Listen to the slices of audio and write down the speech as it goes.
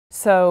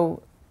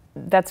So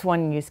that's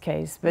one use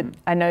case, but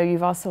I know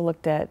you've also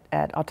looked at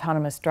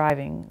autonomous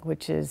driving,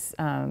 which is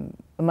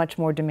much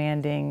more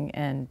demanding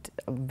and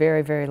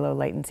very, very low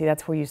latency.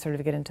 That's where you sort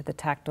of get into the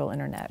tactile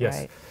internet, Yes.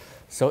 right?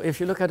 So if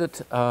you look at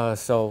it,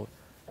 so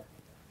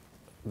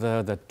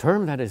the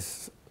term that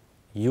is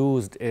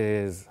used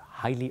is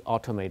highly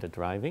automated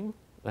driving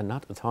and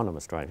not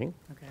autonomous driving.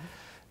 Okay.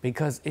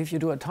 Because if you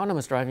do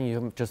autonomous driving,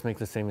 you just make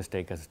the same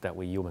mistake as that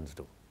we humans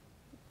do,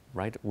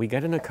 right? We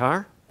get in a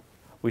car,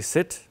 we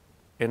sit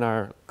in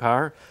our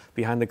car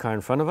behind the car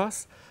in front of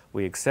us,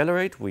 we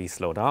accelerate, we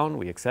slow down,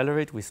 we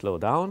accelerate, we slow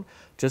down,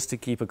 just to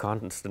keep a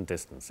constant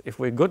distance. If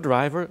we're a good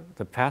driver,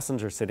 the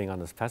passenger sitting on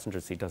this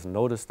passenger seat doesn't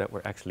notice that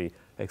we're actually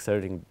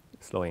accelerating,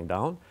 slowing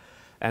down,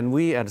 and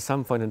we at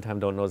some point in time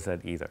don't notice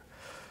that either.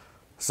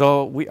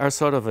 So we are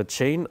sort of a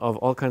chain of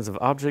all kinds of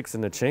objects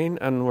in a chain,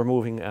 and we're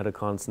moving at a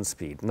constant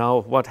speed.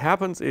 Now, what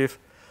happens if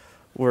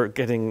we're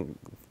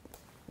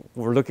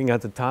looking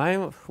at the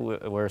time,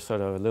 we're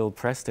sort of a little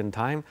pressed in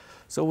time,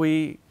 so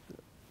we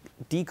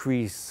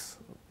decrease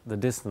the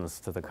distance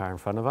to the car in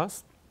front of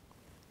us.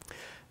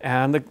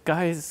 And the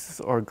guys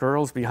or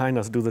girls behind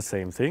us do the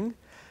same thing.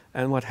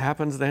 And what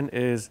happens then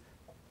is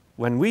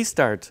when we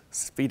start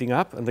speeding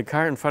up and the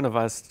car in front of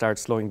us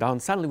starts slowing down,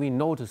 suddenly we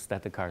notice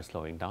that the car is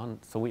slowing down,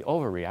 so we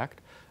overreact,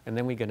 and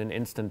then we get an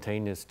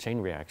instantaneous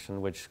chain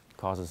reaction, which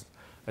causes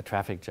a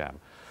traffic jam.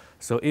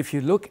 So if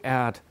you look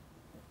at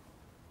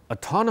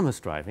autonomous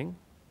driving,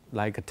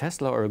 like a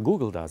Tesla or a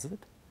Google does it,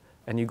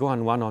 and you go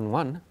on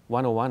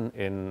 101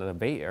 in the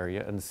Bay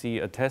Area and see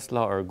a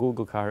Tesla or a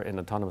Google car in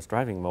autonomous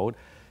driving mode,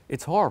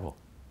 it's horrible,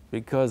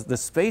 because the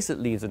space it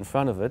leaves in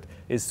front of it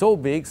is so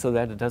big so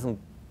that it doesn't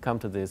come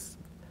to this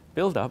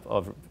buildup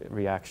of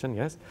reaction,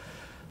 yes?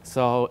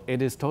 So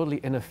it is totally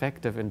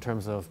ineffective in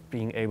terms of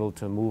being able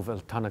to move a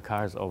ton of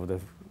cars over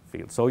the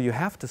field. So you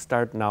have to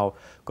start now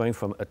going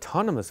from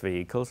autonomous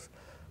vehicles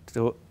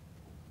to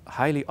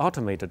highly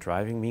automated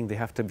driving, meaning they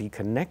have to be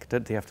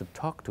connected, they have to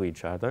talk to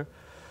each other,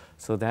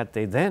 so that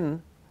they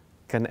then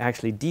can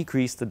actually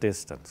decrease the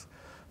distance.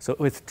 So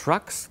with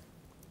trucks,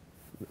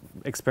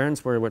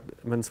 experiments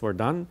were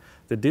done,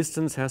 the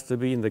distance has to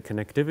be in the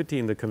connectivity,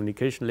 in the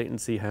communication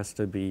latency has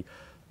to be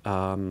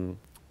 5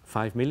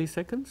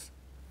 milliseconds,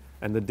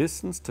 and the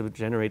distance to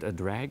generate a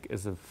drag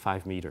is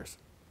 5 meters.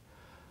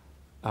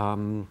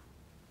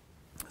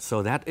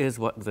 So that is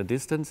what the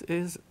distance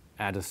is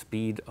at a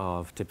speed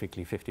of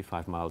typically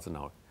 55 miles an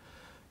hour.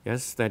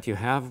 Yes, that you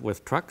have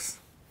with trucks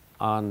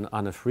on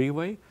a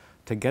freeway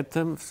to get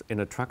them in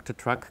a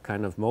truck-to-truck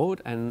kind of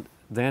mode, and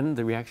then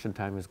the reaction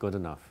time is good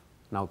enough.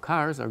 Now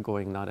cars are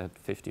going not at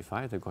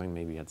 55, they're going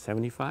maybe at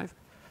 75,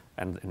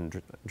 and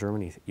in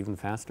Germany even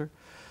faster.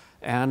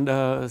 And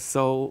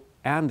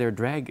and their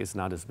drag is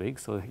not as big,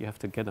 so you have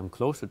to get them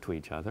closer to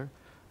each other,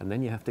 and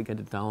then you have to get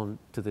it down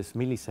to this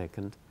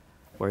millisecond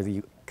where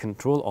you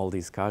control all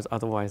these cars,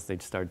 otherwise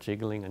they'd start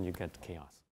jiggling and you get chaos.